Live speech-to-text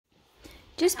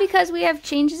Just because we have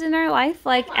changes in our life,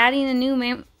 like adding a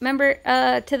new member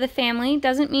to the family,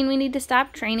 doesn't mean we need to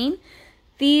stop training.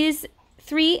 These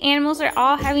 3 animals are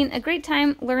all having a great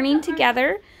time learning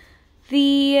together.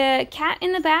 The cat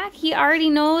in the back, he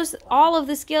already knows all of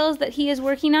the skills that he is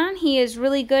working on. He is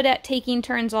really good at taking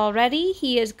turns already.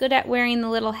 He is good at wearing the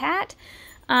little hat.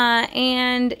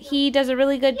 And he does a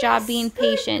really good job being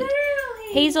patient.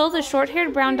 Hazel, the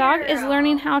short-haired brown dog, is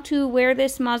learning how to wear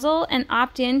this muzzle and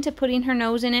opt in to putting her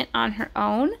nose in it on her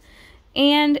own,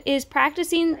 and is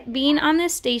practicing being on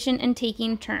this station and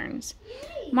taking turns.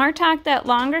 Martok, that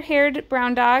longer-haired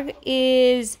brown dog,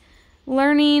 is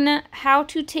learning how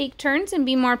to take turns and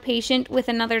be more patient with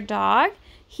another dog.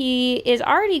 He is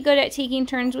already good at taking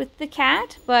turns with the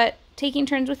cat, but taking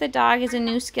turns with a dog is a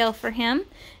new skill for him.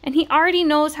 And he already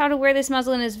knows how to wear this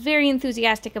muzzle and is very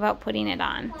enthusiastic about putting it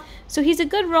on. So he's a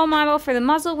good role model for the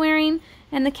muzzle wearing,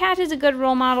 and the cat is a good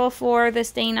role model for the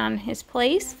staying on his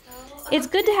place. It's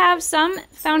good to have some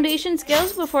foundation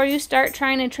skills before you start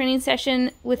trying a training session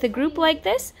with a group like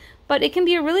this, but it can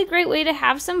be a really great way to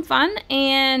have some fun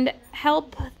and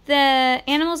help the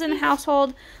animals in the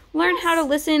household learn how to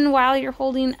listen while you're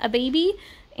holding a baby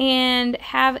and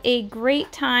have a great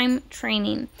time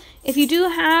training. If you do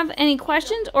have any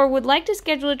questions or would like to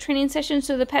schedule a training session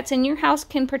so the pets in your house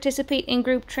can participate in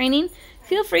group training,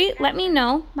 feel free, let me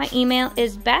know. My email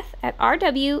is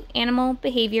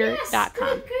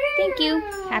beth@rwanimalbehavior.com. Thank you.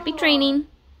 Happy training.